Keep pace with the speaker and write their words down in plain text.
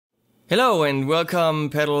Hello and welcome,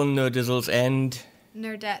 pedal nerdizzles and...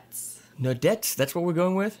 Nerdettes. Nerdettes? That's what we're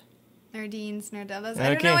going with? Nerdines, nerdellas. Okay.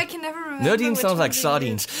 I don't know, I can never remember. Nerdines sounds like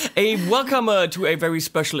sardines. Welcome to a very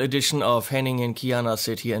special edition of Henning and Kiana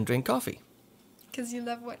Sit Here and Drink Coffee. Because you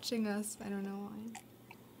love watching us, I don't know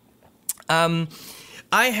I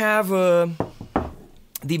why. have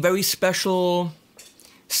the very special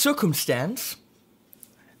circumstance.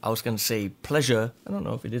 I was going to say pleasure. I don't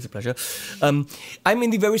know if it is a pleasure. I'm in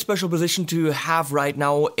the very special position to have right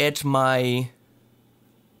now at my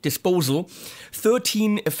disposal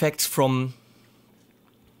 13 effects from,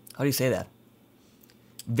 how do you say that?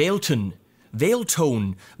 Valeton,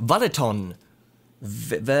 Valeton, Valeton.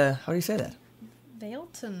 How do you say that?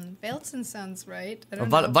 Valeton. Valeton sounds right. I don't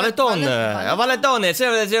Valeton,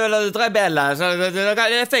 Valeton, tre bella,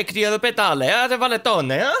 effetti di pedale, Valeton,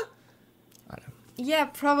 yeah? Yeah,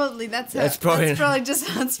 probably. That's probably just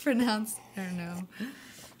how it's pronounced. I don't know.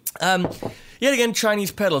 Yet again,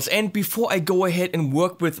 Chinese pedals. And before I go ahead and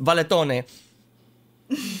work with Valetone,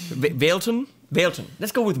 Valeton? Valeton.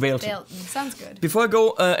 Let's go with Valeton. Valeton. Sounds good. Before I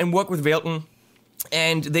go and work with Valeton,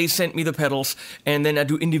 and they sent me the pedals, and then I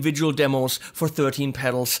do individual demos for 13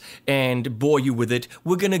 pedals and bore you with it.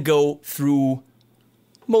 We're gonna go through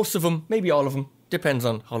most of them, maybe all of them. Depends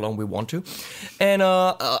on how long we want to. And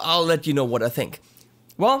I'll let you know what I think.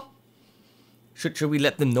 Well, should we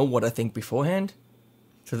let them know what I think beforehand?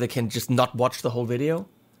 So they can just not watch the whole video?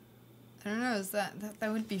 I don't know,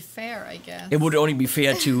 that would be fair, I guess. It would only be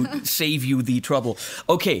fair to save you the trouble.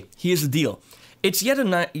 Okay, here's the deal. It's yet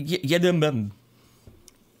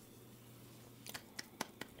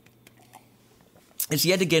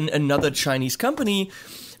again another Chinese company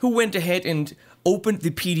who went ahead and opened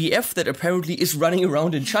the PDF that apparently is running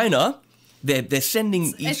around in China. They're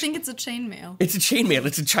sending I think it's a chainmail. It's a chainmail.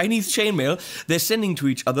 It's a Chinese chainmail. They're sending to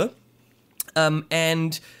each other.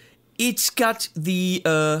 And it's got the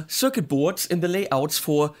circuit boards and the layouts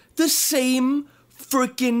for the same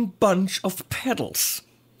freaking bunch of pedals.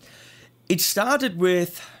 It started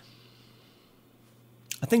with...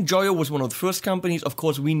 I think Joyo was one of the first companies. Of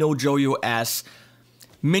course, we know Joyo as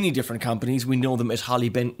many different companies. We know them as Harley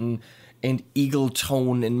Benton and Eagle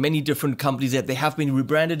Tone and many different companies that they have been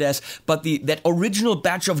rebranded as, but that original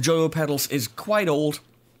batch of Joyo pedals is quite old,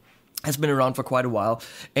 has been around for quite a while,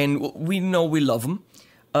 and we know we love them.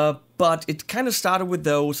 But it kind of started with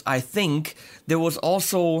those. I think there was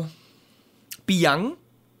also Biang,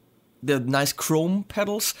 the nice chrome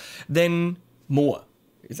pedals, then Moore.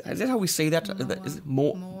 Is that how we say that? Is it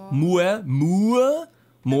Moore?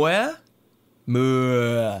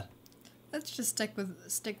 Let's just stick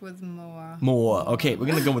with more. More. Okay, we're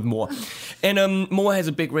gonna go with more. And more has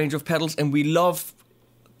a big range of pedals, and we love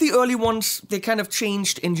the early ones. They kind of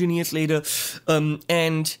changed engineers later,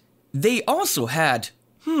 and they also had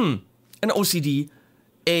an OCD,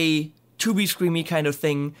 a to be screamy kind of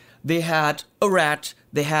thing. They had a rat.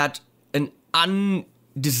 They had an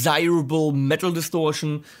undesirable metal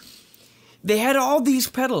distortion. They had all these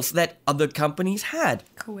pedals that other companies had.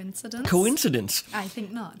 Coincidence? Coincidence. I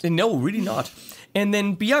think not. No, really not. And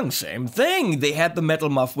then Biang, same thing. They had the metal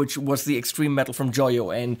muff, which was the extreme metal from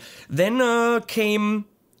Joyo. And then came...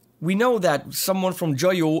 We know that someone from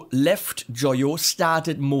Joyo left Joyo,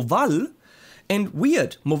 started Moval. And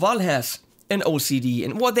weird, Moval has an OCD.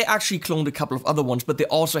 And well, they actually cloned a couple of other ones, but they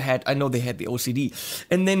also had... I know they had the OCD.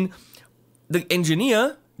 And then the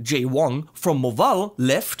engineer... Jay Wong from Moval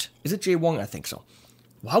left. Is it Jay Wong? I think so.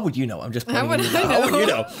 Well, how would you know? I'm just pointing at you now. How would you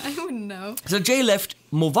know? I wouldn't know. So Jay left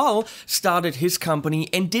Moval, started his company,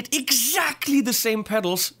 and did exactly the same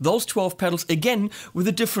pedals, those 12 pedals, again, with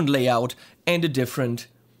a different layout and a different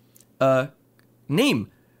name,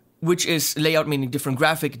 which is layout meaning different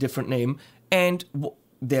graphic, different name, and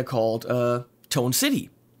they're called Tone City.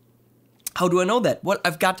 How do I know that? Well,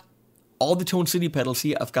 I've got all the Tone City pedals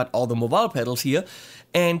here, I've got all the Moval pedals here,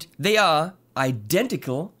 and they are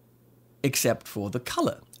identical except for the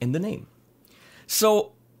color and the name.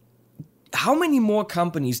 So, how many more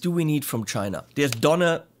companies do we need from China? There's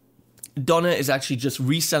Donna. Donna is actually just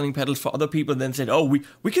reselling pedals for other people and then said, oh,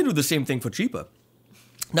 we can do the same thing for cheaper.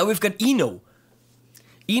 Now we've got Eno.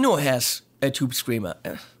 Eno has a tube screamer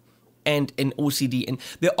and an OCD, and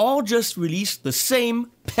they all just released the same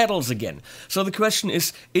pedals again. So the question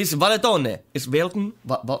is Valetone, is Valeton,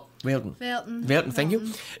 Valeton, thank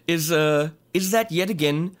you, is that yet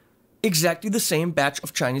again exactly the same batch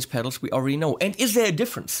of Chinese pedals we already know? And is there a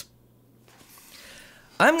difference?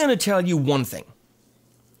 I'm gonna tell you one thing.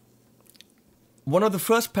 One of the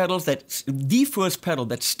first pedals the first pedal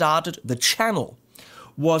that started the channel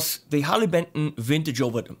was the Harley Benton Vintage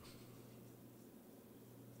Overdrive.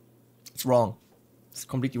 It's wrong. It's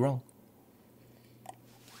completely wrong.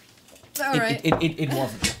 alright. It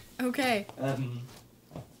wasn't. Okay. I mean,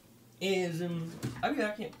 I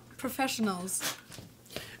can't. Professionals.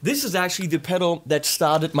 This is actually the pedal that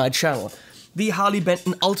started my channel, the Harley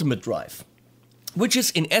Benton Ultimate Drive, which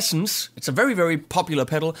is in essence, it's a very, very popular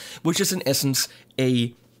pedal, which is in essence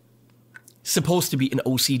supposed to be an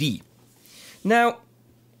OCD. Now,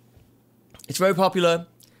 it's very popular,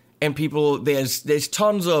 and people, there's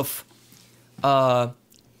tons of AB's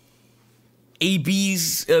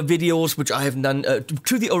videos, which I have done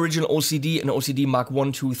to the original OCD and OCD Mark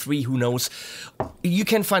 1, 2, 3, who knows. You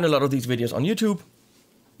can find a lot of these videos on YouTube.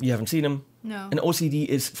 You haven't seen them? No. An OCD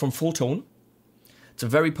is from Full Tone. It's a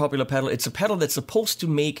very popular pedal. It's a pedal that's supposed to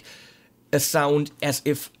make a sound as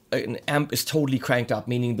if an amp is totally cranked up,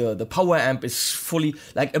 meaning the power amp is fully,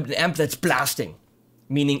 like an amp that's blasting,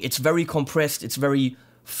 meaning it's very compressed, it's very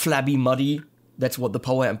flabby, muddy. That's what the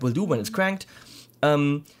power amp will do when it's cranked.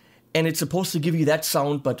 And it's supposed to give you that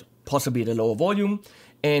sound, but possibly at a lower volume.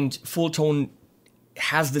 And Full Tone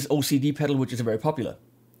has this OCD pedal, which is very popular.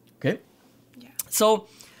 Okay? Yeah. So,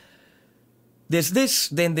 there's this,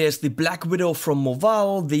 then there's the Black Widow from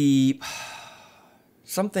Moval, the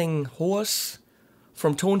something horse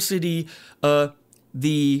from Tone City.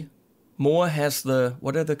 The Moore has the,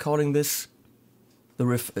 what are they calling this? The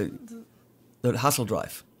Hustle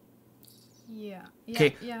Drive. Yeah.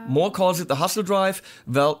 Okay, Moore calls it the Hustle Drive.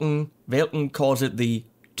 Valeton calls it the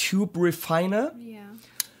Tube Refiner. Yeah.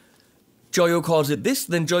 Joyo calls it this.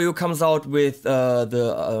 Then Joyo comes out with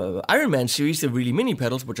the Iron Man series, the really mini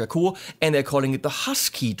pedals, which are cool, and they're calling it the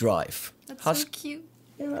Husky Drive. That's so cute.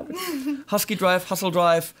 Yeah, Husky Drive, Hustle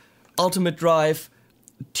Drive, Ultimate Drive,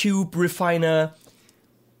 Tube Refiner.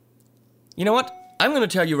 You know what? I'm going to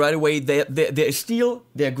tell you right away, they're steel,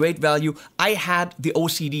 they're great value. I had the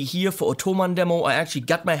OCD here for a Thomann demo. I actually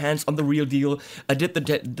got my hands on the real deal. I did the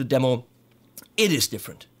demo. It is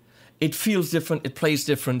different. It feels different. It plays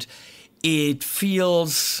different. It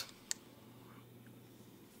feels...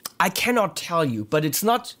 I cannot tell you, but it's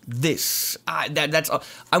not this.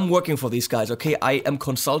 I'm working for these guys, okay? I am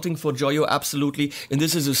consulting for Joyo, absolutely. And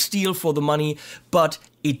this is a steal for the money, but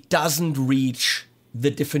it doesn't reach the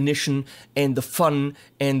definition and the fun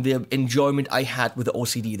and the enjoyment I had with the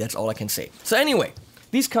OCD. That's all I can say. So anyway,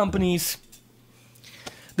 these companies,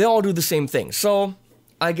 they all do the same thing. So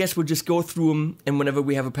I guess we'll just go through them, and whenever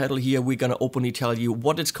we have a pedal here, we're gonna openly tell you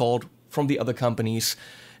what it's called from the other companies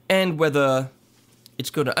and whether it's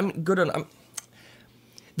good.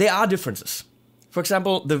 There are differences. For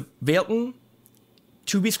example, the Valeton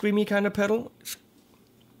tubey screamy kind of pedal,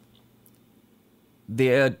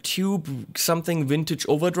 their Tube something vintage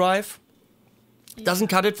Overdrive doesn't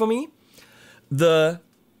cut it for me. The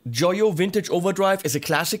Joyo vintage Overdrive is a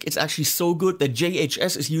classic. It's actually so good that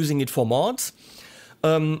JHS is using it for mods.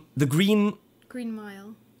 The Green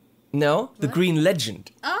Mile. No, what? The Green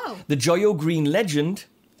Legend. Oh. The Joyo Green Legend.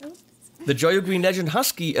 The Joyo Green Legend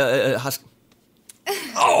Husky. Oh,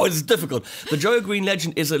 it's difficult. The Joyo Green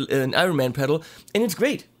Legend is an Iron Man pedal, and it's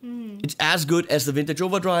great. It's as good as the vintage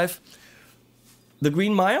Overdrive. The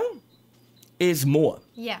Green Mile is more.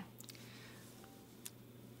 Yeah.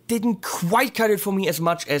 Didn't quite cut it for me as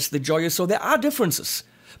much as the Joyo, so there are differences.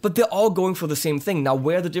 But they're all going for the same thing. Now,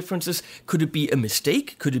 where the differences, could it be a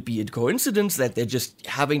mistake? Could it be a coincidence that they're just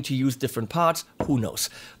having to use different parts? Who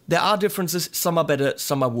knows? There are differences. Some are better,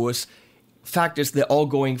 some are worse. Fact is, they're all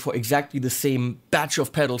going for exactly the same batch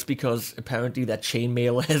of pedals because apparently that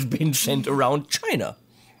chainmail has been sent around China.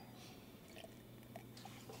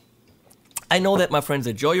 I know that my friends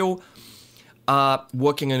at Joyo are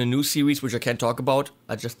working on a new series, which I can't talk about.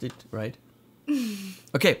 I just did, right?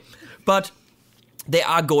 Okay, but they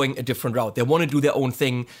are going a different route. They want to do their own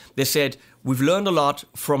thing. They said, we've learned a lot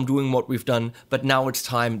from doing what we've done, but now it's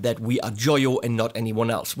time that we are Joyo and not anyone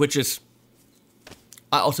else, which is...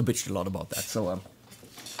 I also bitched a lot about that, so...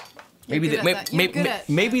 Maybe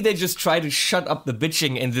they just try to shut up the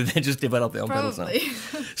bitching and they just develop their own pedals now.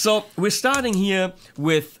 So, we're starting here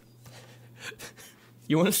with...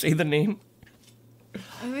 You want to say the name?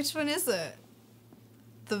 Which one is it?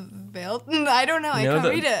 The Valeton? I don't know. I can't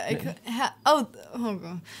read it.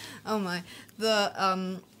 Oh my.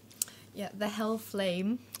 The Hell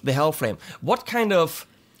Flame. The Hell Flame. What kind of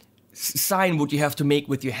sign would you have to make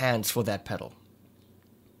with your hands for that pedal?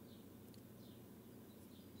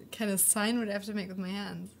 What kind of sign would I have to make with my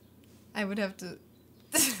hands? I would have to...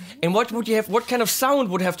 And what kind of sound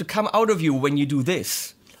would have to come out of you when you do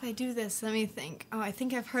this? If I do this, let me think. Oh, I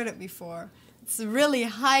think I've heard it before. It's a really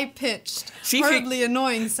high-pitched, horribly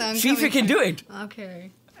annoying sound. See if you can do it. Okay.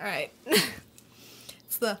 All right.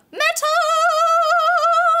 It's the metal!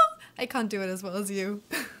 I can't do it as well as you.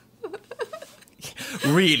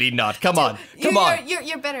 Really not. Come on. Come on.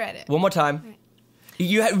 You're better at it. One more time. Right.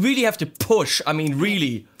 You really have to push. I mean,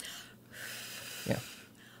 really. Yeah.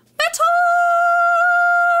 Metal!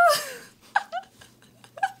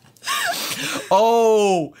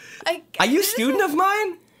 Oh. Are you a student of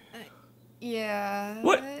mine? Yeah.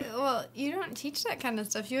 What? Well, you don't teach that kind of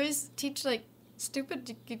stuff. You always teach, like,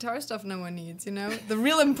 stupid guitar stuff no one needs, you know? The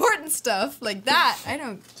real important stuff, like that, I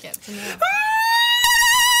don't get to know.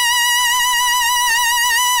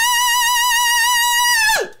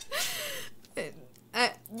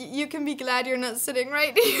 You can be glad you're not sitting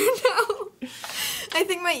right here now. I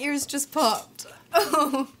think my ears just popped.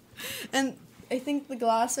 Oh, and I think the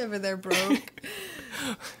glass over there broke.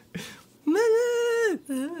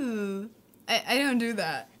 Oh, I don't do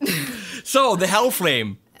that. So, the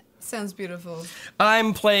Hellflame. Sounds beautiful.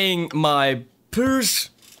 I'm playing my Purse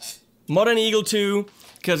Modern Eagle 2,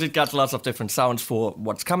 because it got lots of different sounds for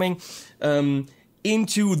what's coming,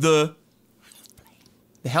 into the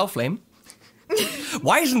Hellflame.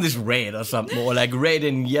 Why isn't this red or something, or like red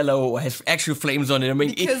and yellow, or has actual flames on it? I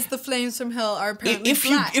mean, because the flames from hell are apparently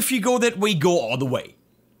black. If you go that way, go all the way.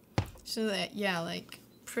 So that, yeah, like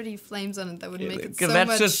pretty flames on it that would make it so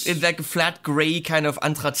that's much. It's like a flat gray kind of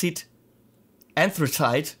anthracite. I don't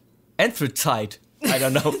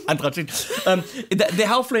know. Anthracite. The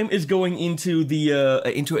Hellflame is going into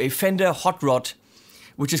into a Fender Hot Rod,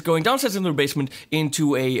 which is going downstairs into the basement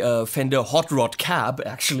into a Fender Hot Rod cab,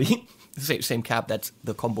 actually. Same cab, that's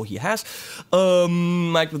the combo he has.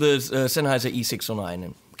 Like with the Sennheiser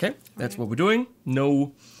E609. Okay, that's what we're doing.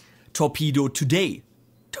 No torpedo today.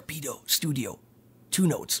 Torpedo Studio. 2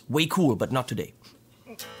 notes. Way cool, but not today.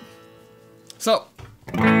 So.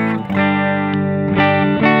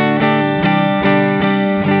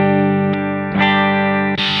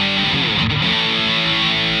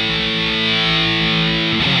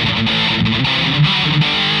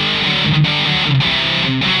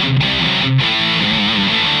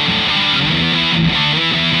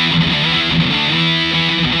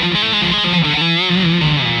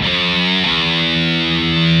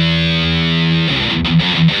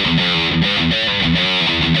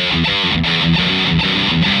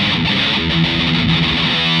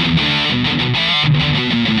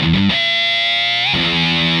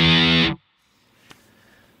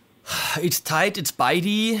 It's tight, it's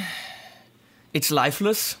bitey, it's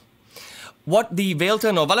lifeless. What the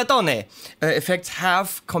Valeton or Valeton effects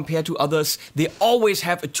have compared to others, they always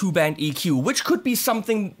have a 2-band EQ, which could be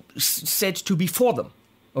something said to be for them,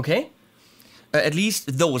 okay? At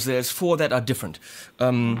least those, there's 4 that are different. They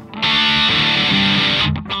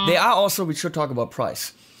are also, we should talk about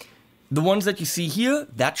price. The ones that you see here,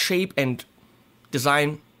 that shape and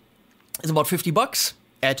design is about $50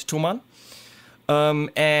 at Thomann.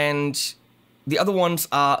 And the other ones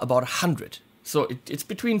are about 100. So it's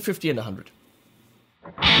between 50 and 100.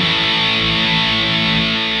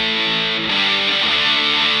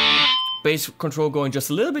 Bass control going just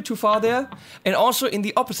a little bit too far there. And also in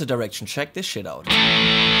the opposite direction. Check this shit out.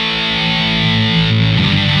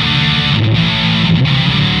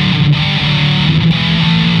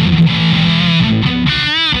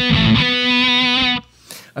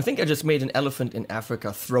 I think I just made an elephant in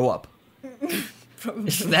Africa throw up.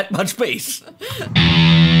 It's that much bass.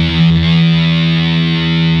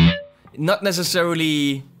 Not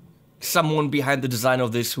necessarily someone behind the design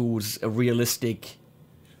of this who's a realistic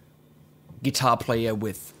guitar player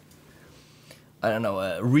with, I don't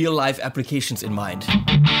know, real life applications in mind.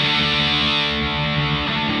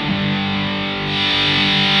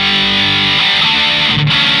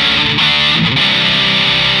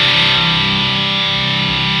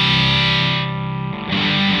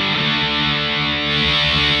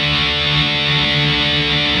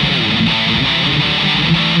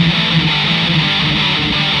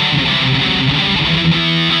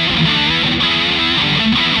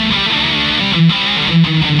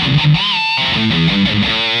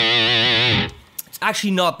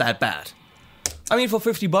 Actually not that bad. I mean, for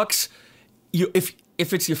 $50, if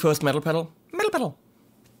it's your first metal pedal. I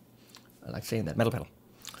like saying that, metal pedal.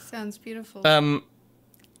 Sounds beautiful.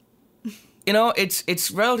 You know,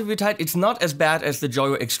 it's relatively tight. It's not as bad as the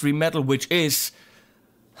Joyo Extreme Metal, which is,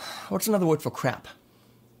 what's another word for crap?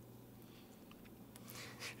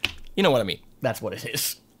 You know what I mean. That's what it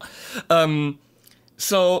is.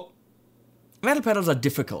 So, metal pedals are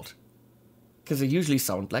difficult because they usually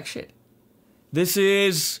sound like shit. This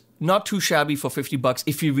is not too shabby for $50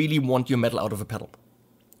 if you really want your metal out of a pedal.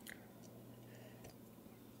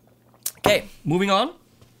 Okay, moving on.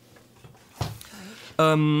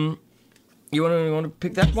 You wanna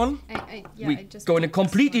pick that one? Yeah, we go in a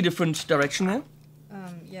completely different direction here.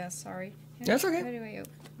 Yeah, sorry. That's okay. How do I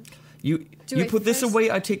open? You I put this first- away,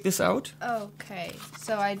 I take this out. Okay,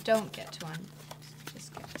 so I don't get to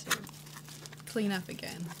just get to clean up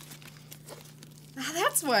again. Ah,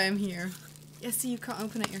 that's why I'm here. Yeah, see, you can't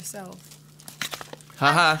open it yourself.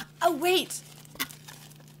 Haha. Oh, wait!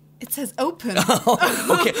 It says open.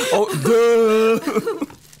 Okay. Oh, duh.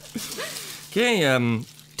 Okay,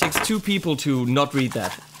 takes 2 people to not read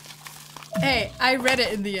that. Hey, I read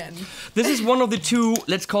it in the end. This is one of the 2,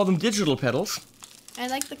 let's call them digital pedals. I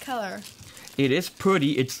like the color. It is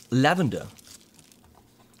pretty, it's lavender.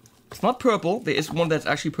 It's not purple, there is one that's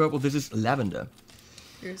actually purple, this is lavender.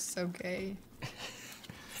 You're so gay.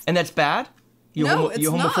 And that's bad? You're No, it's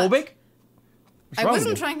you're not. homophobic? What's I wrong with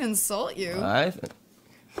wasn't you? trying to insult you.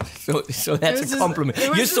 So that's was a just- compliment. it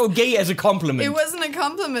was You're just- so gay as a compliment. It wasn't a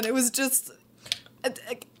compliment. It was just a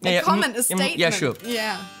Yeah, comment, a statement. yeah, sure.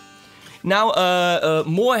 Yeah. Now,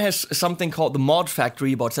 Moore has something called the Mod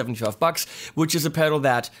Factory, about $75, which is a pedal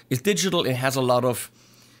that is digital. It has a lot of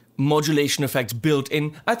modulation effects built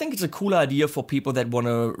in. I think it's a cool idea for people that want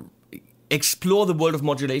to explore the world of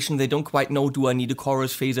modulation. They don't quite know, do I need a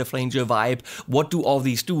chorus, phaser, flanger, vibe? What do all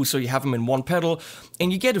these do? So you have them in one pedal,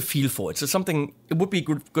 and you get a feel for it. So it would be a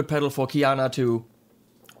good pedal for Kiana to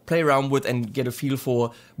play around with and get a feel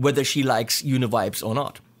for whether she likes univibes or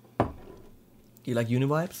not. Do you like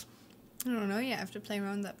univibes? I don't know yet. I have to play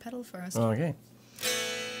around that pedal first. Okay.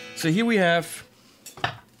 So here we have...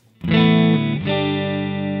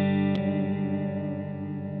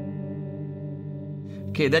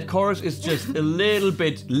 Okay, that chorus is just a little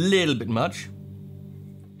bit much.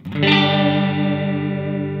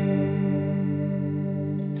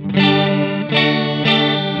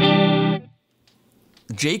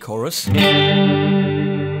 J chorus.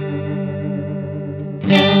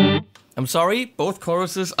 I'm sorry, both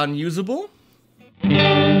choruses unusable.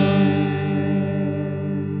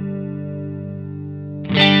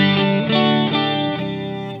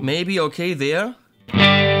 Maybe okay there.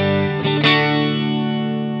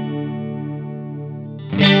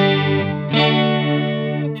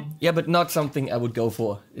 Yeah, but not something I would go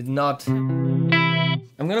for. It's not... I'm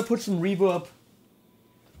gonna put some reverb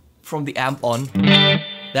from the amp on.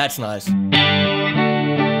 That's nice.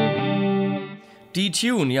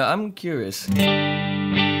 Detune, yeah, I'm curious.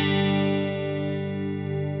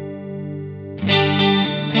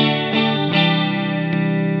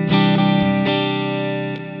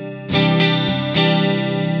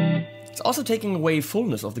 It's also taking away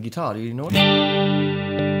fullness of the guitar, do you know that?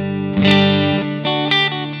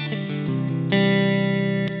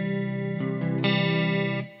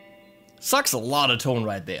 Sucks a lot of tone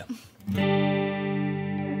right there.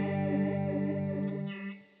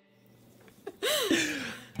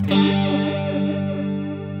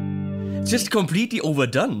 It's just completely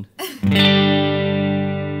overdone.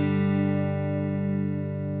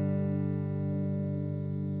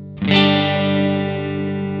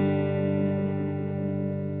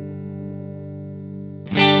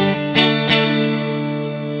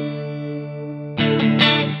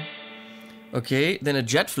 Okay, then a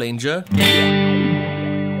jet flanger.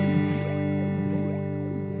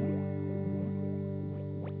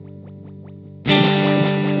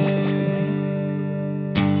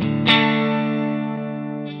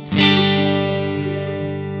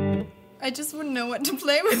 I just wouldn't know what to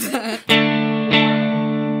play with that.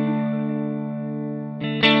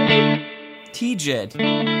 T-jet.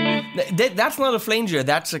 That's not a flanger,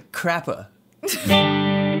 that's a crapper.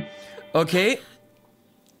 Okay.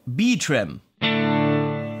 B-trem.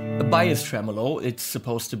 A bias tremolo. It's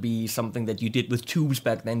supposed to be something that you did with tubes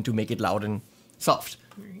back then to make it loud and soft.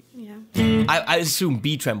 Yeah. I assume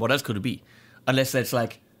B-trem, what else could it be? Unless that's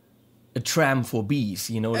like a tram for bees,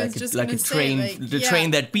 you know, I like was a, like a just gonna train, say, like, the yeah,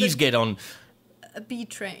 train that bees get on. A B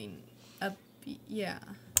train. Yeah.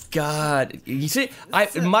 God, you see,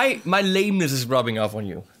 my lameness is rubbing off on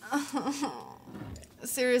you.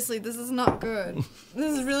 Seriously, this is not good.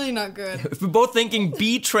 This is really not good. If we're both thinking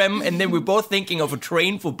bee trem and then we're both thinking of a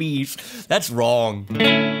train for bees, that's wrong.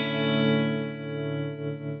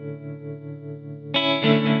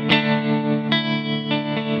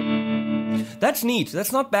 That's neat.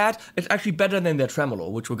 That's not bad. It's actually better than their tremolo,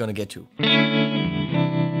 which we're gonna get to.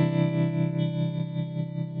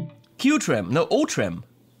 Q trem. No, O trem.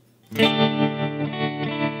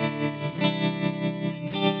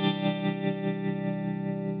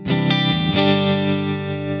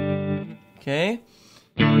 Okay.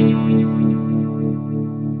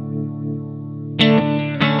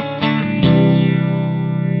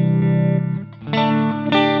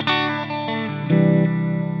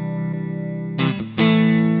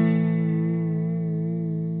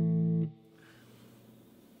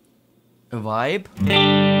 A vibe.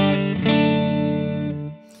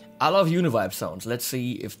 I love univibe sounds. Let's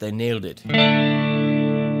see if they nailed it.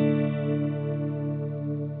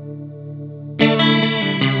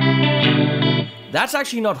 That's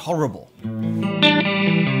actually not horrible.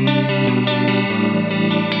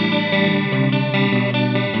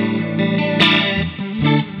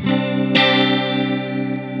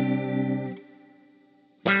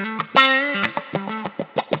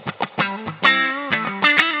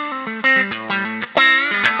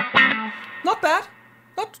 Not bad.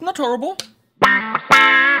 Not horrible.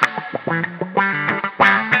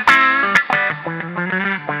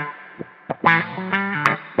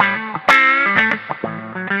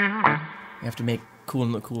 You have to make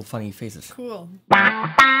cool, funny faces. Cool. I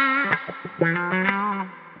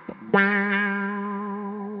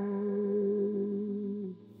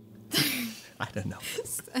don't know.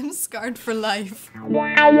 I'm scarred for life.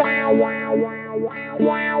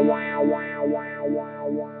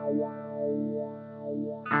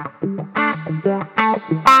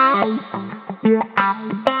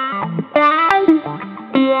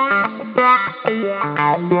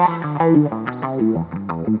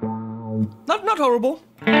 Not horrible.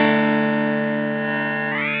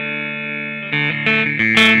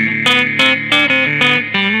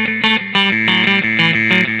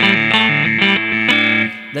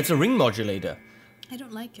 That's a ring modulator. I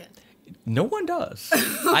don't like it. No one does.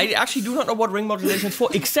 I actually do not know what ring modulation is for,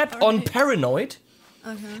 except on Paranoid.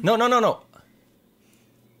 Okay. No.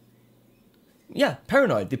 Yeah,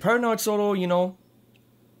 Paranoid. The Paranoid solo, you know.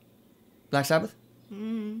 Black Sabbath?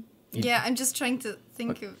 Mm. Yeah, I'm just trying to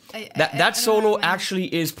think of... That solo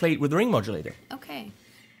actually is played with the ring modulator. Okay.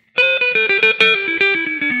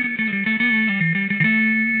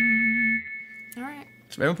 Alright.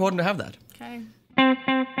 It's very important to have that. Okay.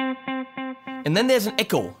 And then there's an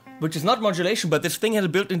echo, which is not modulation, but this thing has a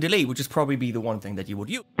built-in delay, which is probably be the one thing that you would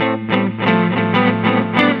use.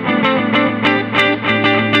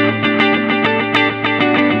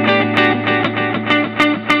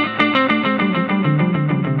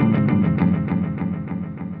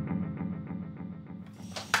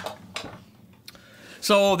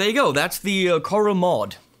 So there you go, that's the choral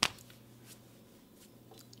mod.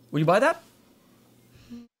 Will you buy that?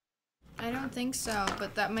 I don't think so,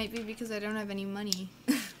 but that might be because I don't have any money.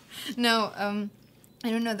 No, I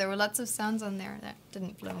don't know, there were lots of sounds on there that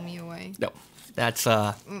didn't blow me away. No, that's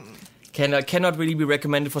cannot really be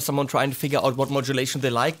recommended for someone trying to figure out what modulation they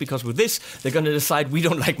like, because with this, they're gonna decide we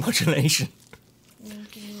don't like modulation.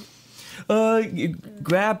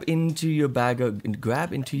 Grab into your bag of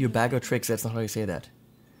tricks. That's not how you say that.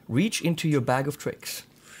 Reach into your bag of tricks.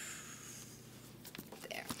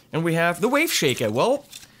 There. And we have the wave shaker. Well,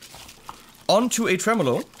 onto a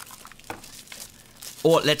tremolo.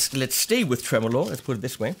 Or let's stay with tremolo. Let's put it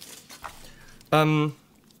this way.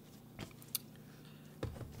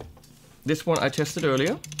 This one I tested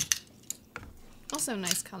earlier. Also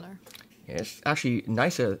nice color. Yes, actually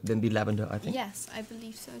nicer than the lavender, I think. Yes, I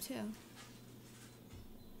believe so too.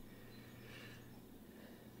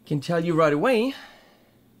 Can tell you right away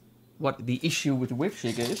what the issue with the wave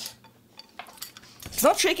shaker is. It's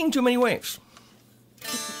not shaking too many waves.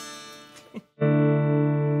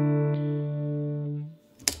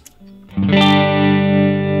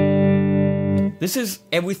 This is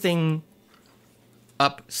everything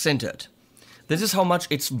up centered. This is how much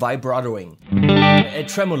it's vibratoing,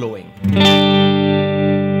 tremoloing.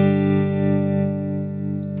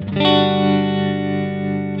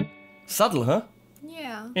 Subtle, huh?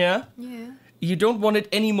 Yeah. Yeah? Yeah. You don't want it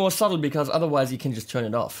any more subtle, because otherwise you can just turn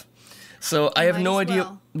it off. So I have no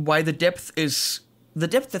idea why the depth is... The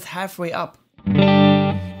depth is halfway up.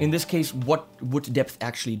 In this case, what would depth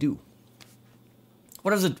actually do?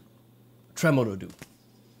 What does a tremolo do?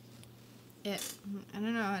 I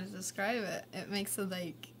don't know how to describe it. It makes it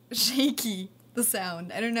like shaky, the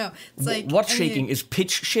sound. I don't know. It's like... What shaking? Is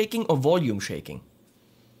pitch shaking or volume shaking?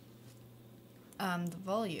 The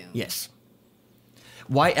volume. Yes.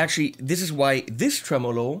 Why actually, this is why this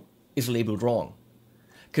tremolo is labeled wrong.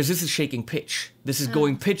 Because this is shaking pitch. This is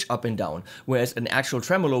going pitch up and down, whereas an actual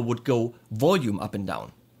tremolo would go volume up and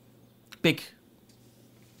down. Big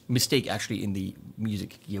mistake actually in the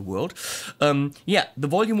music gear world. Yeah, the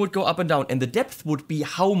volume would go up and down, and the depth would be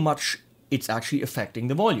how much it's actually affecting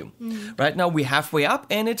the volume. Right now we're halfway up,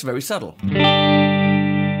 and it's very subtle.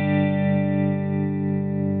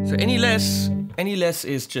 So any less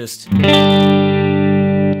is just...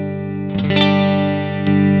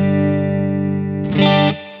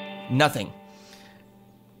 nothing.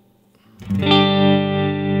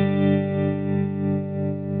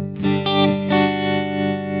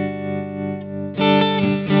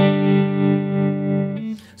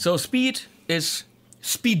 So speed is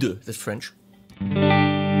speed, that's French.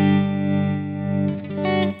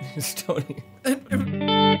 It's totally...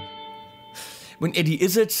 When Eddie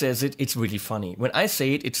Izzard says it, it's really funny. When I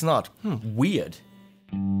say it, it's not. Weird.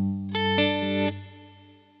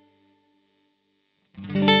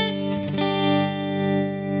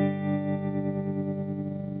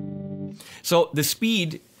 So the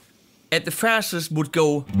speed at the fastest would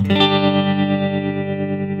go...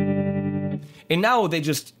 And now they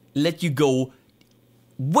just let you go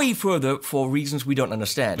way further for reasons we don't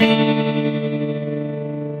understand.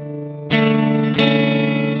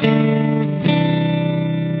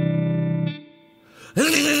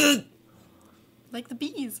 Like the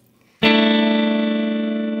bees.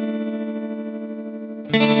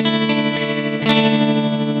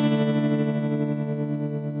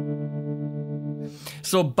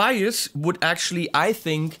 So bias would actually, I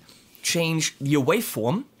think, change your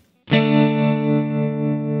waveform.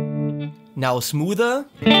 Now smoother.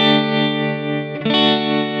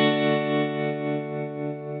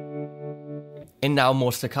 And now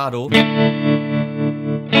more staccato.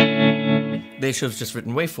 They should have just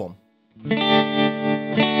written waveform.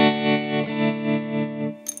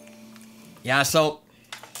 Yeah, so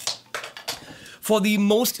for the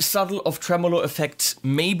most subtle of tremolo effects,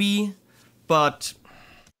 maybe, but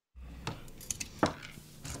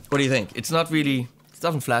what do you think? It's not really, it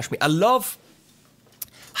doesn't flash me. I love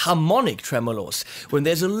harmonic tremolos, when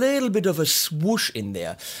there's a little bit of a swoosh in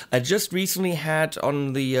there. I just recently had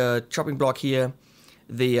on the chopping block here,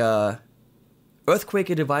 the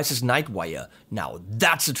Earthquaker Devices Nightwire. Now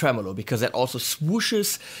that's a tremolo, because that also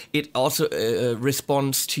swooshes, it also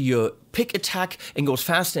responds to your pick attack and goes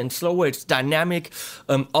faster and slower, it's dynamic,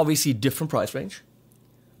 obviously different price range.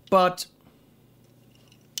 But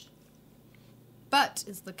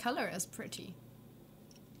is the color as pretty?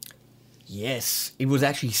 Yes, it was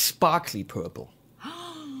actually sparkly purple.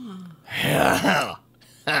 Oh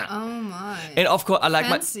my! And of course, I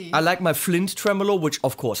Fancy. like my Flint tremolo, which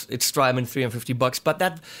of course it's Strymon $350. But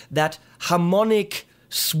that harmonic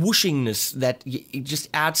swooshingness that it just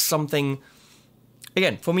adds something.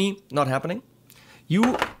 Again, for me, not happening.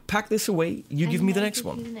 You pack this away. You give me the next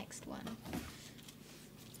one. The next one.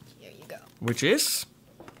 Here you go. Which is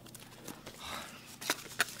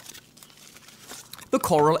the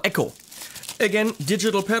Coral Echo. Again,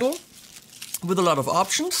 digital pedal with a lot of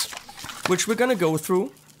options, which we're gonna go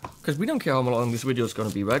through, because we don't care how long this video is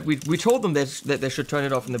gonna be, right? We told them that they should turn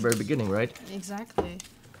it off in the very beginning, right? Exactly.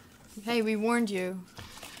 Hey, we warned you.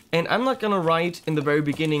 And I'm not gonna write in the very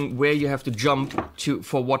beginning where you have to jump to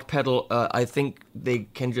for what pedal. I think they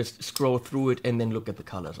can just scroll through it and then look at the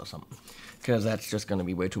colors or something, because that's just gonna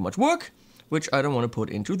be way too much work, which I don't want to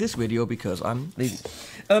put into this video because I'm lazy.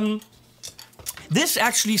 This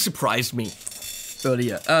actually surprised me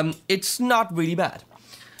earlier. It's not really bad,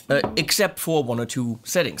 except for one or two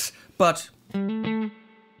settings. But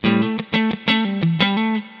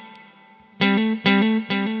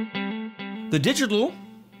the digital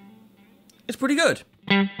is pretty good.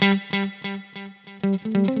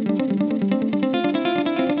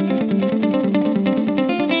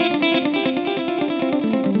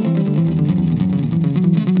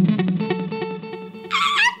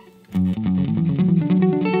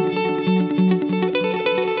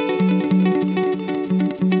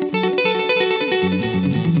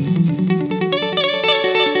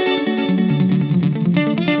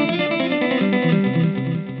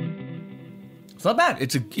 It's not bad.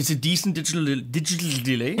 It's a decent digital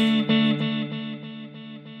delay.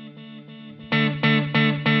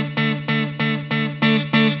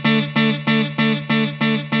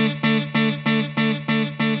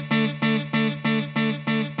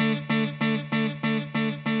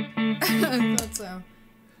 I thought so.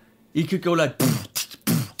 You could go like,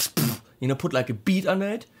 you know, put like a beat on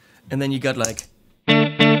it, and then you got like.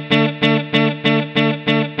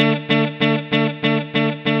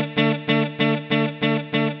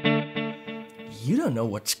 You don't know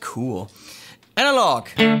what's cool. Analog.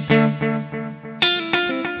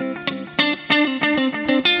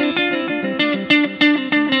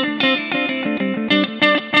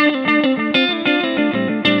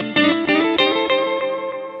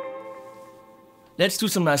 Let's do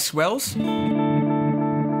some nice swells.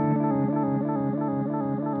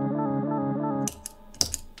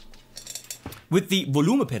 With the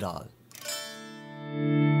volume pedal.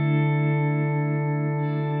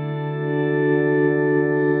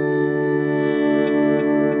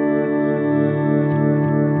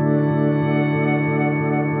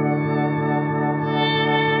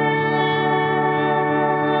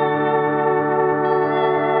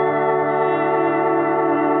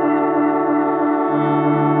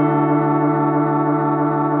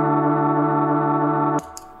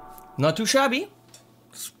 Not too shabby.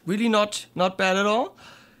 It's really not bad at all.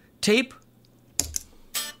 Tape.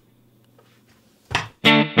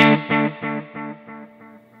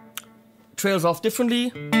 Trails off differently.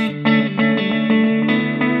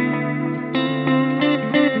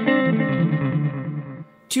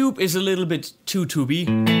 Tube is a little bit too tubey.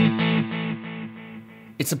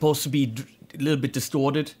 It's supposed to be a little bit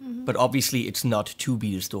distorted, but obviously it's not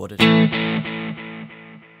tubey distorted.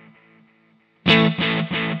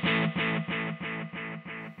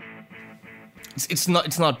 It's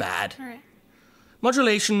not bad. All right.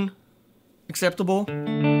 Modulation, acceptable.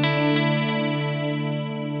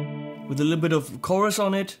 With a little bit of chorus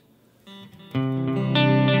on it.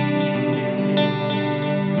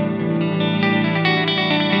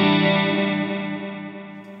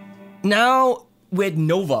 Now we're at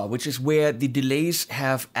Nova, which is where the delays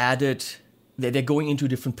have added, they're going into a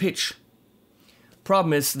different pitch.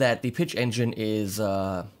 Problem is that the pitch engine is,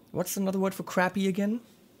 what's another word for crappy again?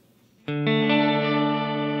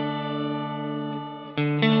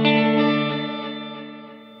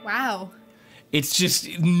 Wow. It's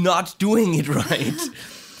just not doing it right.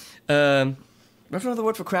 What's another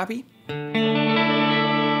word for crappy?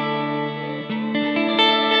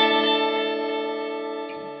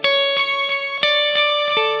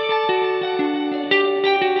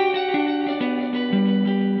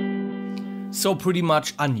 So pretty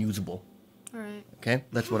much unusable. All right. Okay,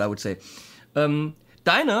 that's what I would say.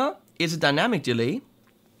 Dyna is a dynamic delay.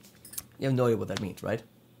 You have no idea what that means, right?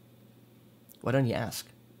 Why don't you ask?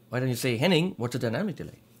 Why don't you say, Henning, what's a dynamic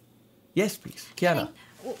delay? Yes, please. Kiana.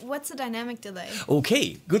 What's a dynamic delay?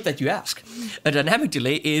 Okay, good that you ask. A dynamic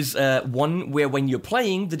delay is one where when you're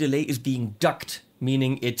playing, the delay is being ducked,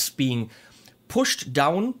 meaning it's being pushed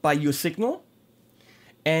down by your signal.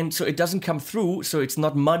 And so it doesn't come through, so it's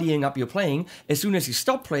not muddying up your playing. As soon as you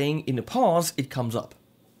stop playing, in a pause, it comes up.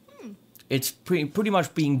 It's pretty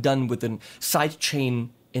much being done with a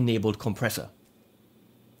sidechain-enabled compressor.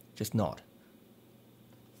 Just not.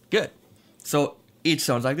 Good. So it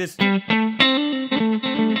sounds like this.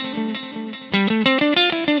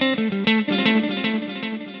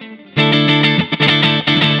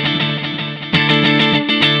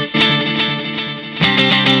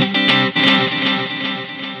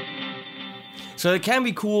 So it can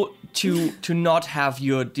be cool to not have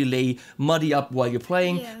your delay muddy up while you're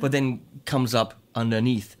playing, but then comes up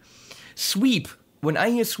underneath. Sweep. When I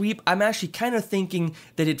hear sweep, I'm actually kind of thinking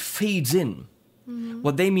that it fades in.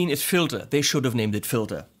 What they mean is filter. They should have named it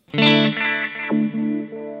filter.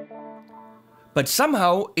 But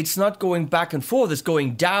somehow it's not going back and forth, it's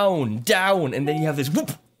going down, down, and then you have this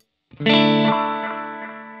whoop.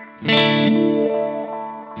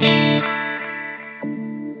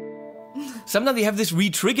 Sometimes you have this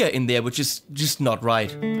re-trigger in there, which is just not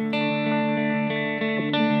right.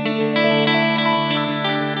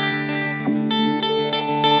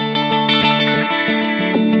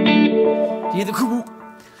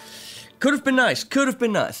 Could have been nice, could have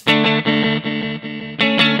been nice.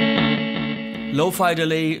 Lo-fi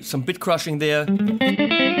delay, some bit crushing there.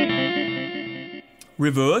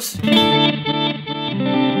 Reverse.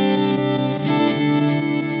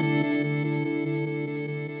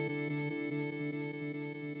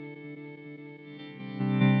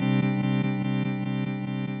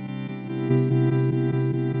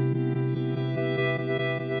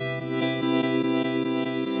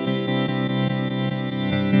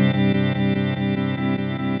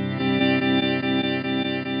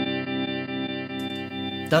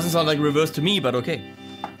 Doesn't sound like reverse to me, but okay.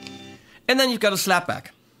 And then you've got a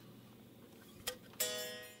slapback.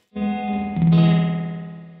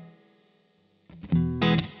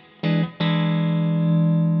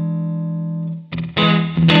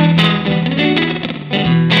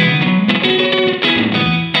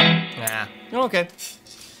 Okay.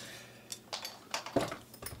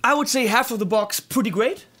 I would say half of the box pretty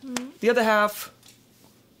great. The other half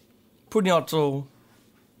pretty not so.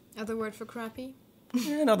 Other word for crappy?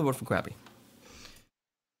 Yeah, another word for crappy.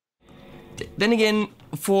 Then again,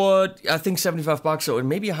 for I think $75 or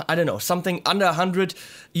maybe, I don't know, something under 100,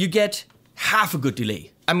 you get half a good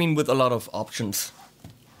delay. I mean, with a lot of options.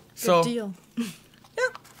 Good deal.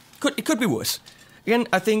 Yeah, it could be worse. Again,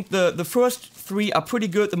 I think the first three are pretty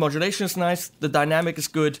good. The modulation is nice. The dynamic is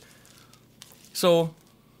good. So,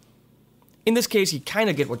 in this case, you kind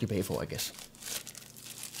of get what you pay for, I guess.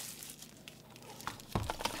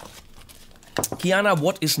 Kiana,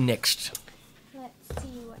 what is next? Let's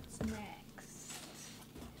see what's next.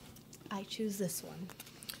 I choose this one.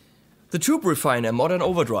 The Tube Refiner Modern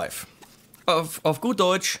Overdrive. Auf gut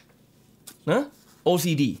Deutsch, ne?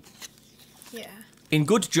 OCD. Yeah. In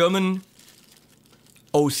good German,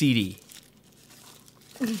 OCD.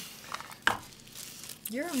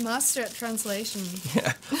 You're a master at translation.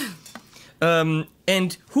 Yeah.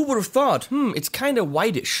 And who would have thought? It's kind of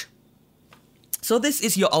whitish. So this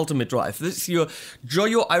is your ultimate drive. This is your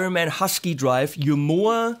Joyo Ironman Husky drive. Your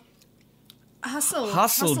more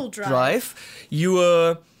hustle drive.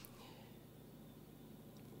 Your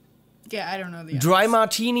I don't know the Dry others.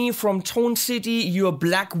 Martini from Tone City. Your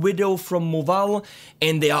Black Widow from Moval.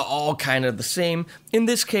 And they are all kind of the same. In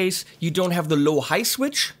this case, you don't have the low-high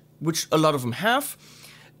switch, which a lot of them have.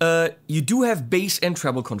 You do have bass and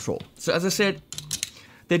treble control. So as I said,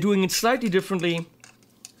 they're doing it slightly differently.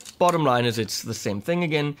 Bottom line is it's the same thing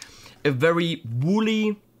again. A very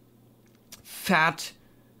woolly, fat,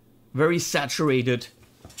 very saturated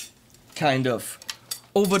kind of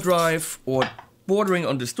overdrive or bordering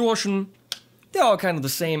on distortion. They're all kind of the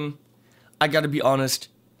same. I gotta be honest.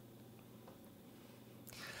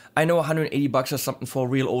 I know 180 bucks or something for a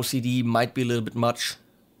real OCD might be a little bit much.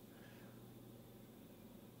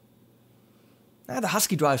 The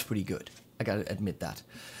Husky drive's pretty good. I gotta admit that.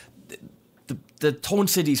 The Tone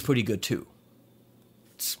City is pretty good too.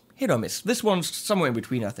 It's hit or miss. This one's somewhere in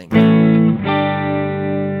between, I think.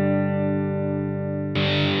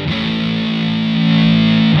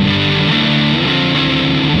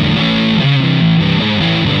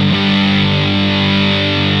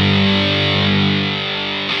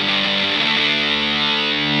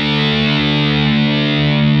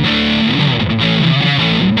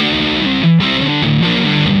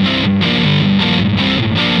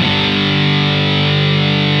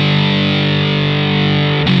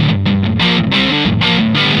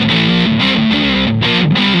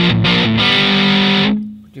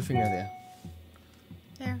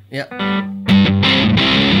 Yeah.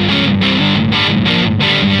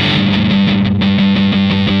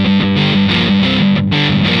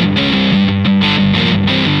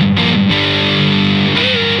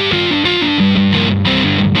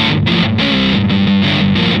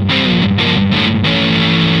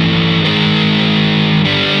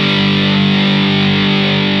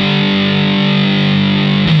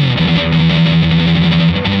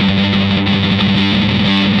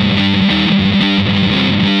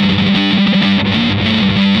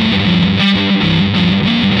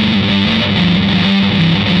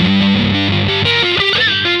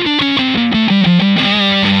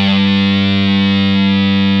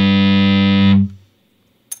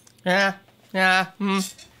 Yeah.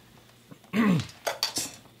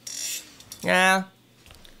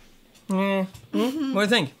 What do you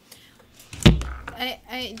think?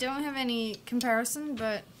 I don't have any comparison,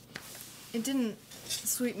 but it didn't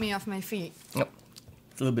sweep me off my feet. Nope.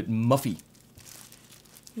 It's a little bit muffy.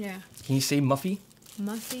 Yeah. Can you say muffy?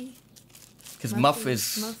 Muffy? Because muff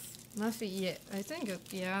is... Muffy, yeah. I think it,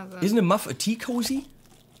 yeah. Isn't a muff a tea cozy?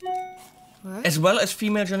 What? As well as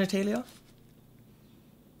female genitalia?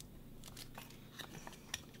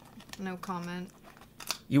 No comment.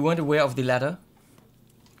 You weren't aware of the latter?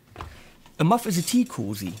 A muff is a tea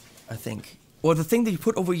cozy, I think. Or the thing that you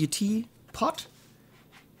put over your tea pot?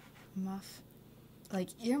 Muff. Like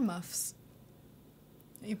earmuffs.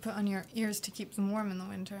 That you put on your ears to keep them warm in the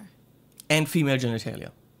winter. And female genitalia.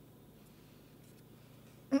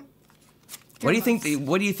 Where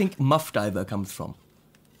do you think muff diver comes from?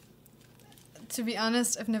 To be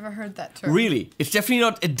honest, I've never heard that term. Really? It's definitely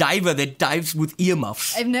not a diver that dives with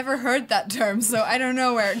earmuffs. I've never heard that term, so I don't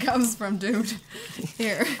know where it comes from, dude.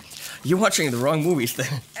 Here. You're watching the wrong movies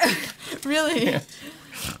then. Really? Yeah.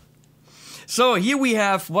 So here we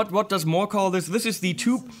have, what does Moore call this? This is the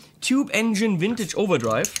tube engine vintage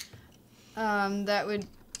overdrive. That would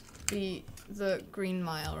be the Green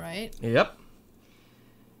Mile, right? Yep.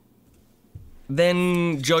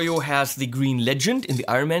 Then Joyo has the Green Legend in the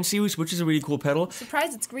Iron Man series, which is a really cool pedal.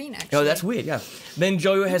 Surprised it's green, actually. Oh, that's weird, yeah. Then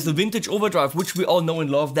Joyo has the Vintage Overdrive, which we all know and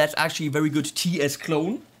love. That's actually a very good TS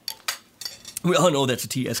clone. We all know that's a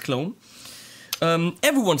TS clone.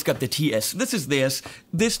 Everyone's got the TS. This is theirs,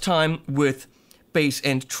 this time with bass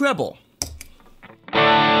and treble.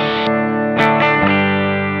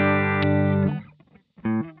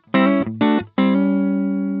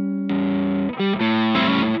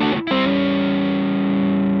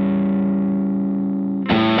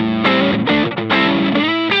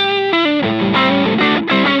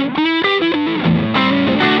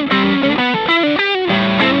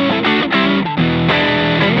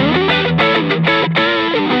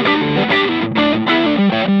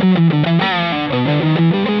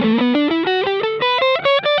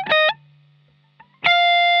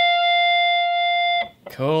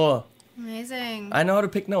 Cool. Amazing. I know how to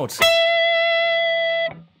pick notes.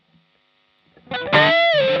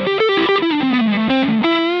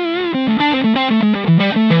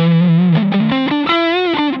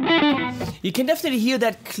 You can definitely hear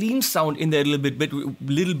that clean sound in there a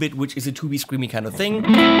little bit, which is a to be screamy kind of thing.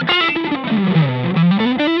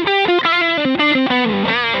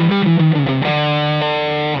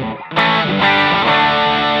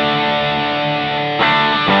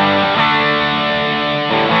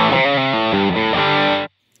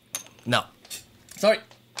 No. Sorry.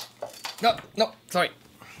 No, sorry.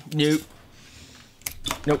 No.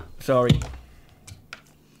 Nope, sorry.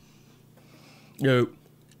 No.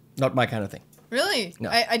 Not my kind of thing. Really?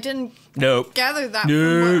 No. I didn't gather that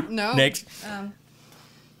No. from what... No. Next.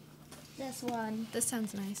 This one. This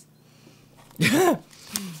sounds nice.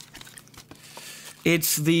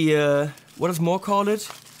 It's the, what does Moore call it?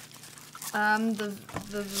 The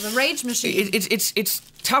Rage Machine. It's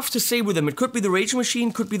tough to say with them. It could be the Rage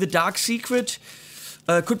Machine, could be the Dark Secret,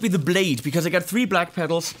 could be the Blade, because I got 3 black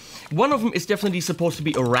pedals. One of them is definitely supposed to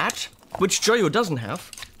be a rat, which Joyo doesn't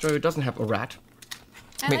have. Joyo doesn't have a rat.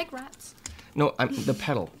 I like rats. No, I'm the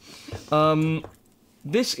pedal.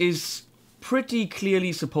 This is pretty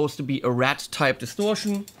clearly supposed to be a rat-type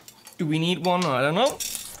distortion. Do we need one? I don't know.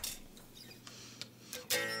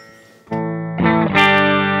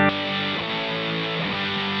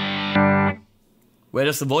 Where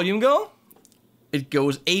does the volume go? It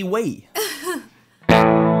goes away.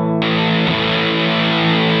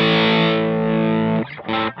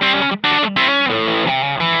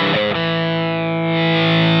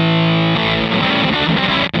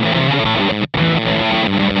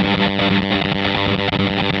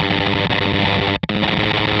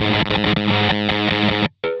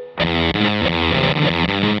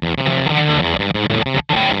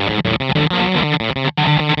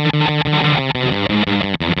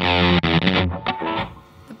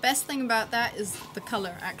 About that is the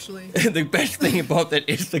color, actually. The best thing about that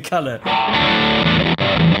is the color.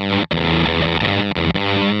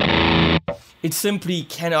 It simply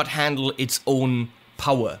cannot handle its own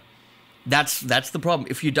power. That's the problem.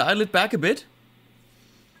 If you dial it back a bit.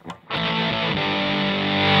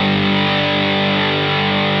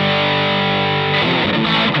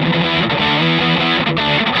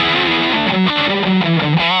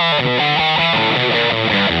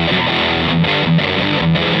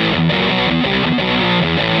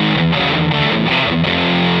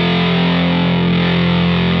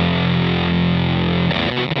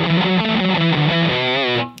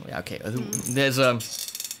 Okay, there's no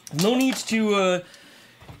need to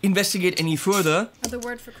investigate any further. Another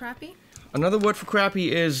word for crappy? Another word for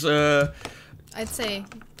crappy is I'd say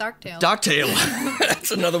Darktale. Darktale.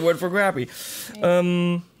 That's another word for crappy.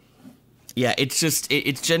 Okay. Yeah, it's just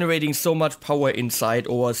it's generating so much power inside,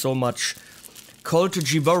 or so much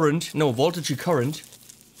voltage current. Voltage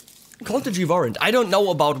current. I don't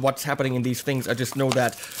know about what's happening in these things. I just know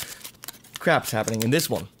that crap's happening in this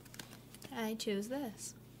one. I choose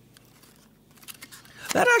this.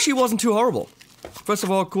 That actually wasn't too horrible. First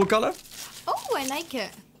of all, cool color. Oh, I like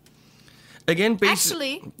it. Again,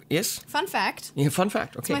 actually, yes. Fun fact. Yeah, fun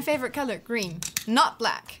fact. Okay. It's my favorite color, green, not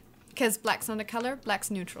black, because black's not a color.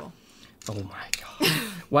 Black's neutral. Oh my god!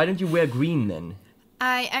 Why don't you wear green then?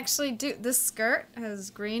 I actually do. This skirt has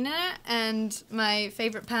green in it, and my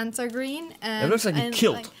favorite pants are green. And it looks like a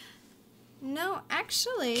kilt. No,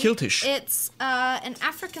 actually, kiltish. It's an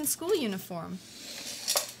African school uniform.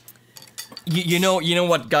 You know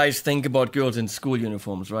what guys think about girls in school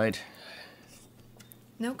uniforms, right?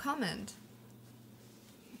 No comment.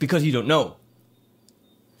 Because you don't know.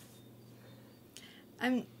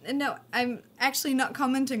 I'm actually not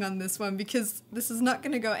commenting on this one because this is not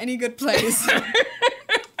going to go any good place.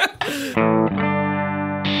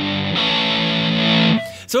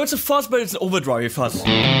 So it's a fuzz, but it's an overdrive fuzz.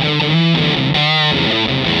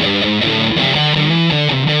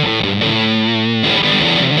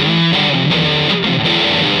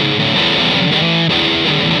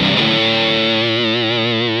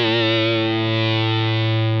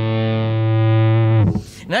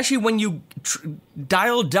 And actually, when you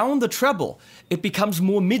dial down the treble, it becomes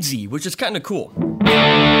more midsy, which is kind of cool.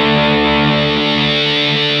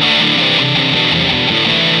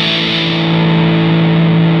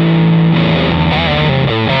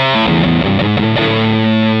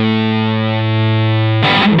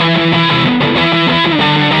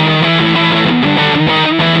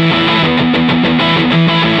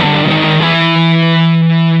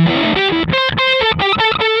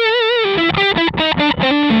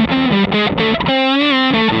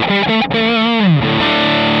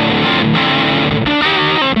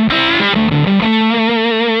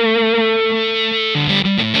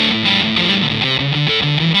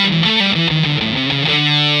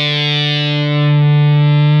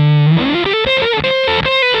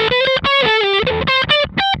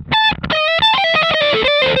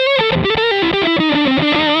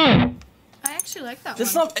 like that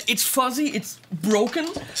It's one. not. It's fuzzy. It's broken,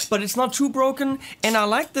 but it's not too broken. And I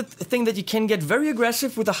like the thing that you can get very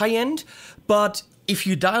aggressive with the high end, but if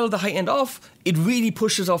you dial the high end off, it really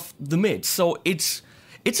pushes off the mid. So it's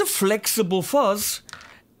a flexible fuzz,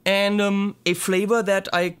 and a flavor that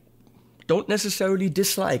I don't necessarily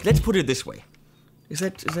dislike. Let's put it this way. Is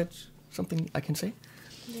that something I can say?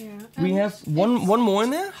 Yeah. We have one more in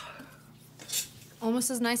there.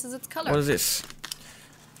 Almost as nice as its color. What is this?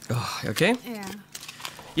 Oh, okay. Yeah.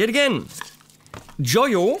 Yet again,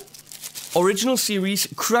 Joyo Original Series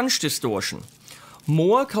Crunch Distortion.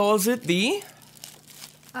 Moore calls it the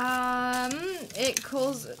it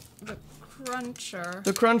calls it the Cruncher.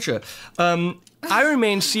 The Cruncher. Iron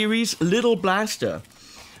Man Series Little Blaster.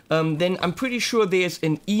 Then I'm pretty sure there's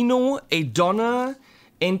an Eno, a Donna,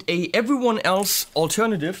 and a everyone else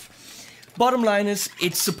alternative. Bottom line is,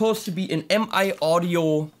 it's supposed to be an MI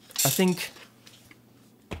Audio, I think,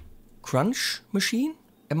 crunch machine?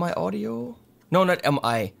 MI Audio? No, not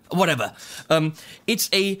MI. Whatever. It's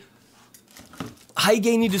a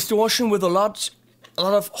high-gainy distortion with a lot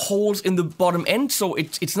of holes in the bottom end, so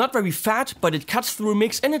it's not very fat, but it cuts through a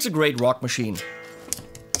mix, and it's a great rock machine.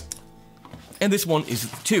 And this one is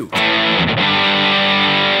 2.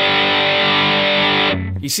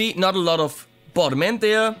 You see, not a lot of bottom end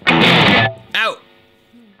there. Ow!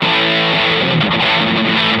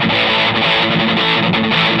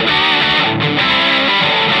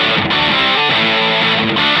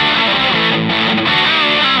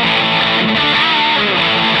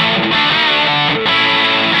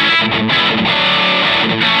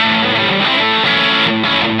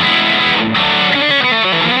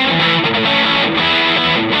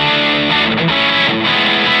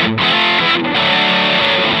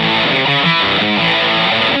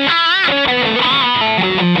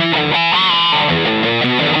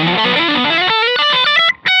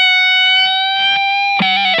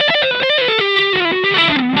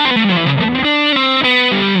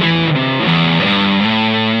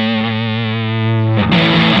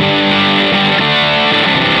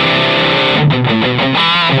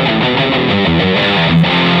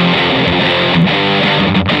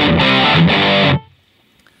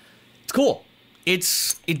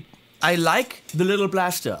 I like the Little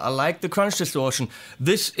Blaster. I like the Crunch Distortion.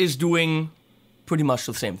 This is doing pretty much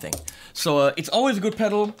the same thing. So it's always a good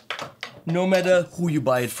pedal, no matter who you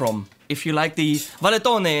buy it from. If you like the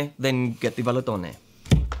Valetone, then get the Valetone.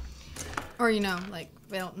 Or, you know, like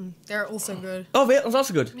Valeton. They're also good. Oh, Valeton's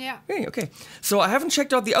also good. Yeah. Okay, okay. So I haven't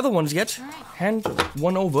checked out the other ones yet. All right. Hand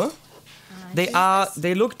one over.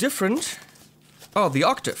 They look different. Oh, the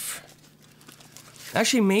Octave.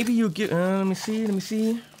 Actually, maybe you give. Let me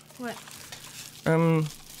see. What?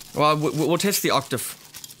 Well, we'll test the Octave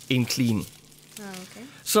in clean. Oh, okay.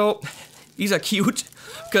 So these are cute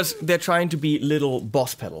because they're trying to be little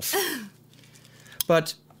boss pedals.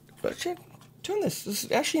 but turn this. This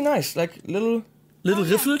is actually nice. Like little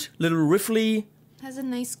riffled, little riffly. Has a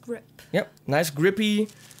nice grip. Yep, nice grippy.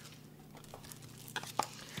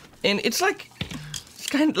 And it's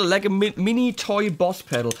kind of like a mini toy boss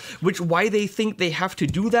pedal, which why they think they have to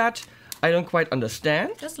do that, I don't quite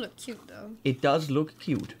understand. It does look cute though. It does look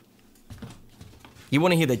cute. You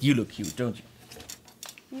want to hear that you look cute, don't you?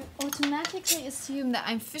 You automatically assume that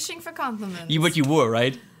I'm fishing for compliments. But you were,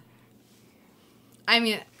 right? I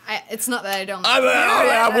mean, it's not that I don't.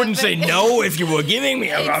 I wouldn't say no if you were giving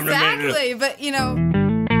me a compliment. Exactly, but you know.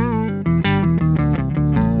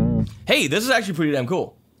 Hey, this is actually pretty damn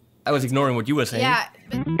cool. I was ignoring what you were saying. Yeah.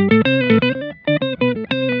 But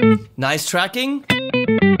nice tracking.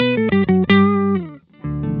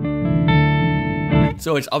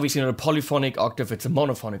 So it's obviously not a polyphonic octave, it's a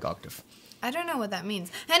monophonic octave. I don't know what that means.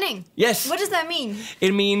 Henning! Yes! What does that mean?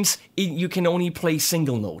 It means you can only play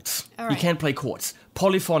single notes. All right. You can't play chords.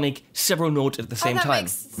 Polyphonic, several notes at the same that time.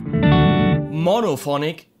 makes...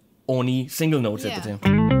 Monophonic, only single notes at the same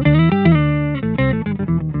time.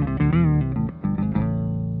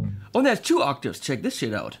 Oh, there's 2 octaves. Check this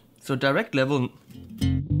shit out. So direct level,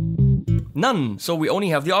 none. So we only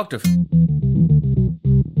have the octave.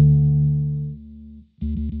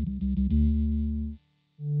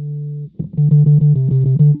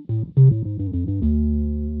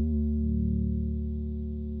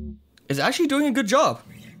 It's actually doing a good job.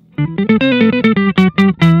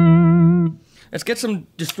 Let's get some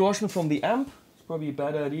distortion from the amp. It's probably a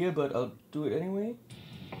bad idea, but I'll do it anyway.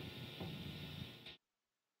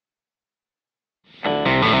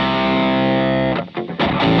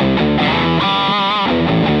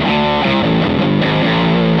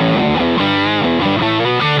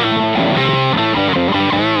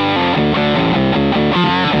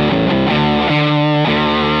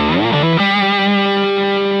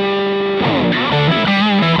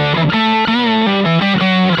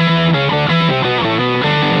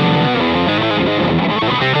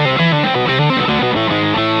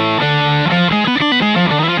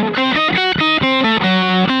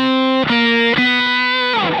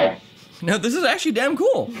 No, this is actually damn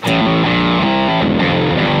cool.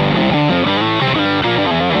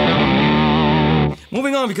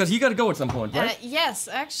 Moving on, because you gotta go at some point, right? Yes,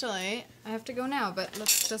 actually. I have to go now, but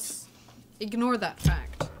let's just ignore that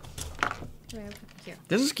fact. Here.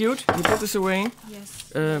 This is cute. You put this away. Yes.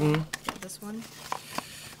 This one.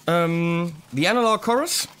 The analog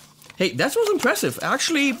chorus. Hey, that was impressive.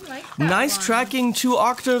 Actually, like that nice one. tracking, 2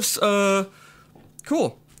 octaves.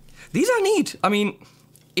 Cool. These are neat. I mean,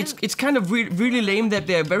 it's kind of really lame that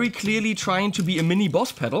they're very clearly trying to be a mini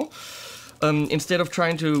Boss pedal instead of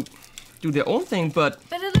trying to do their own thing, but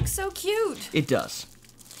it looks so cute. It does.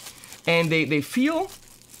 And they feel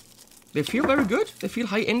very good. They feel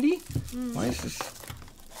high-endy. Why is this?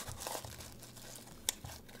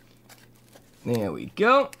 There we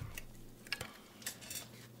go.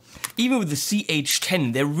 Even with the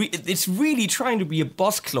CH10, it's really trying to be a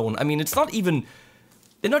Boss clone. I mean, it's not even...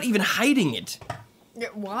 They're not even hiding it. Yeah,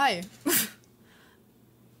 why?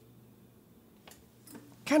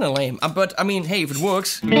 Kind of lame. But, I mean, hey, if it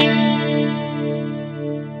works...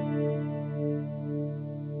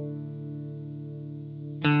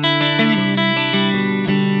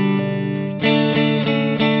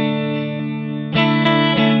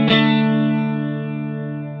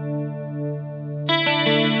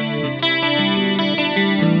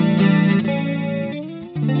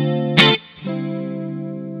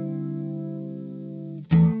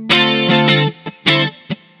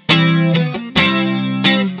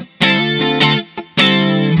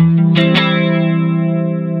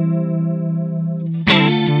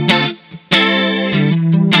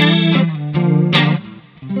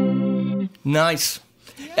 Nice.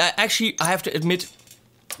 Actually, I have to admit,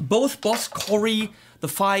 both Boss Corey, the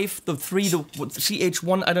 5, the 3, the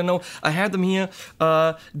CH1, I don't know, I had them here,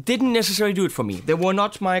 didn't necessarily do it for me. They were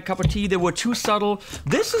not my cup of tea, they were too subtle.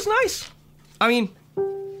 This is nice. I mean,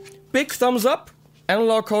 big thumbs up.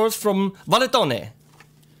 Analog chorus from Valeton.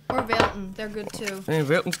 Or Valeton, they're good too. Hey,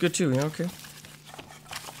 Valeton's good too, yeah, okay.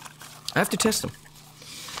 I have to test them.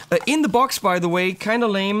 In the box, by the way, kind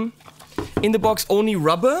of lame. In the box, only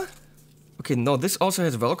rubber. Okay, no, this also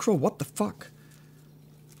has Velcro. What the fuck?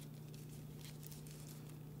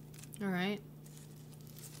 Alright.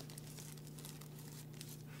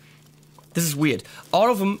 This is weird. All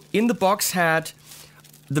of them in the box had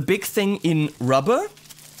the big thing in rubber,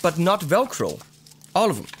 but not Velcro. All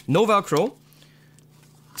of them. No Velcro.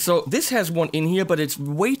 So this has one in here, but it's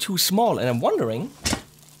way too small. And I'm wondering...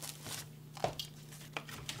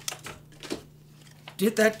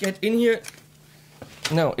 Did that get in here?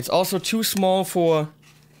 No, it's also too small for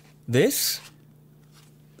this.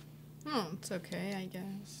 Oh, it's okay, I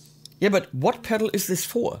guess. Yeah, but what pedal is this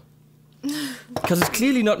for? Because it's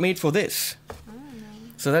clearly not made for this. I don't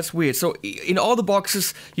know. So that's weird. So in all the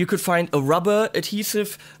boxes, you could find a rubber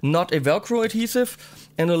adhesive, not a Velcro adhesive,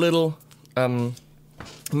 and a little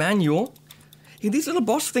manual. Yeah, these little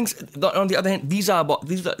Boss things. On the other hand, these are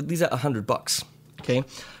 $100. Okay,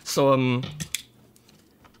 so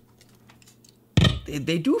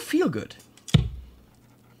they do feel good.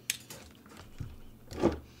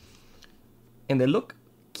 And they look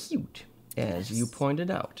cute, as you pointed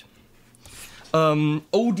out.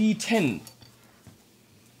 OD10.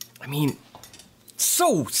 I mean,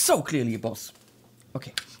 so clearly a Boss.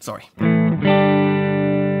 Okay, sorry.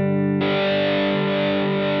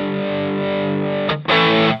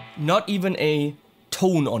 Not even a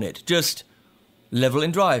tone on it, just level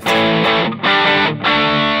and drive.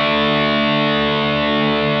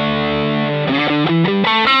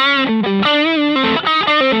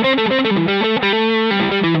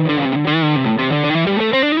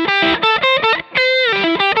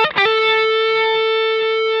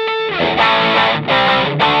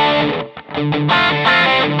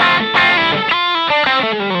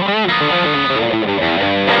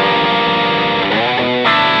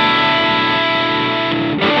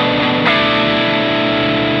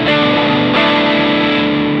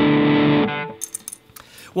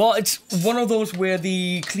 Well, it's one of those where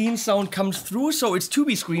the clean sound comes through, so it's to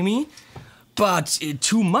be screamy, but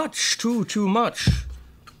too much, too much.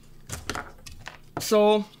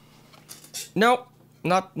 So, no,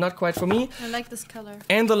 not quite for me. I like this color.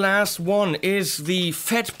 And the last one is the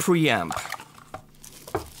FET preamp.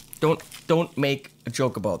 Don't make a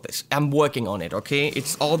joke about this. I'm working on it, okay?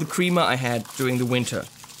 It's all the creamer I had during the winter.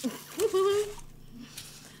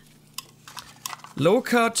 Low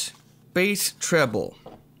cut bass treble.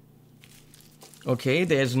 Okay,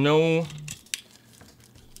 there's no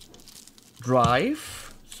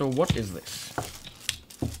drive. So what is this?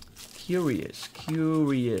 Curious.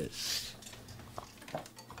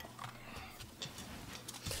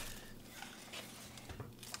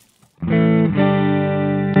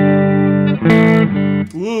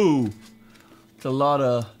 It's a lot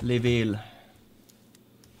of level.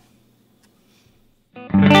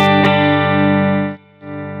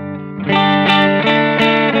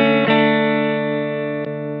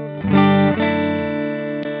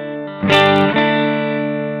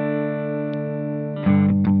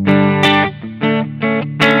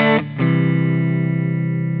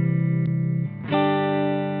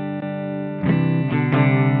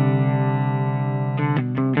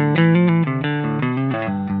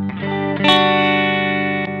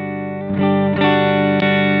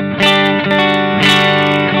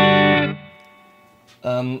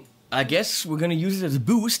 I guess we're gonna use it as a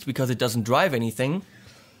boost because it doesn't drive anything.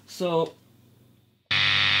 So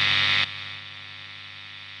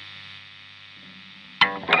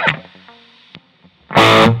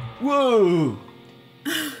whoa!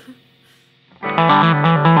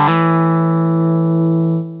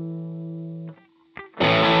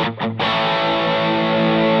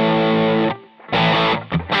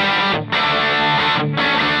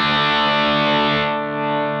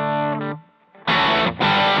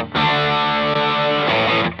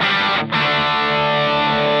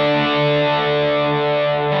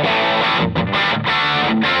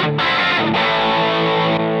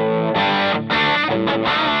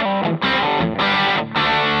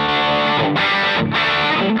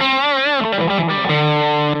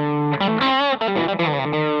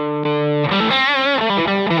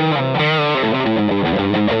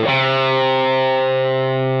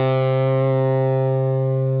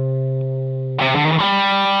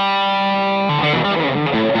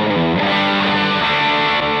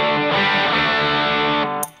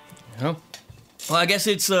 Well, I guess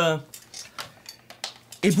it's a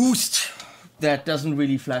boost that doesn't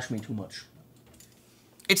really flash me too much.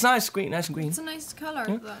 It's nice, green, nice and green. It's a nice color.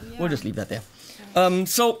 Yeah? Though, yeah. We'll just leave that there. Okay.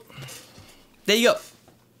 So there you go.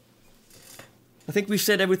 I think we've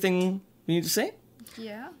said everything we need to say.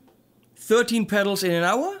 Yeah. 13 pedals in an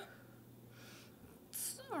hour.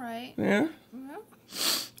 It's alright. Yeah.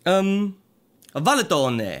 Yeah.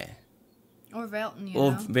 Valeton. Or Valeton, you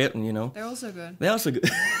Or know. Valeton, you know. They're also good. They're also good.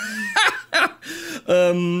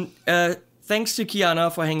 Thanks to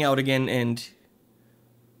Kiana for hanging out again and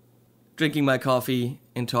drinking my coffee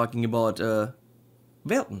and talking about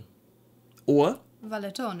Valeton. Or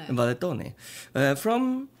Valetone.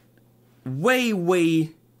 from way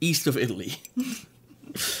east of Italy.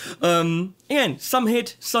 Again, some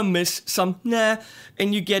hit, some miss, some nah,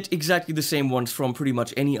 and you get exactly the same ones from pretty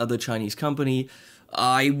much any other Chinese company.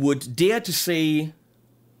 I would dare to say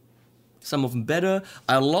some of them better.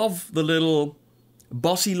 I love the little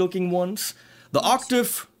bossy looking ones. The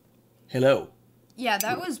Octave, hello. Yeah,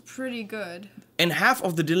 that was pretty good. And half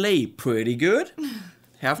of the delay, pretty good.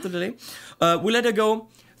 Half the delay. We'll let her go.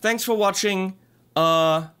 Thanks for watching.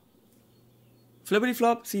 Flippity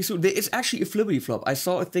flop. See you soon. There is actually a flippity flop. I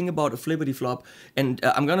saw a thing about a flippity flop, and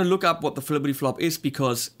I'm gonna look up what the flippity flop is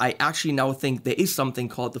because I actually now think there is something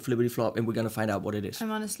called the flippity flop, and we're gonna find out what it is.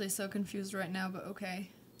 I'm honestly so confused right now, but okay.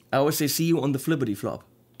 I always say, see you on the flippity flop.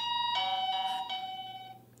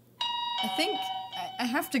 I think I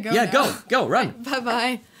have to go. Yeah, now. go, run. Bye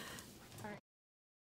bye.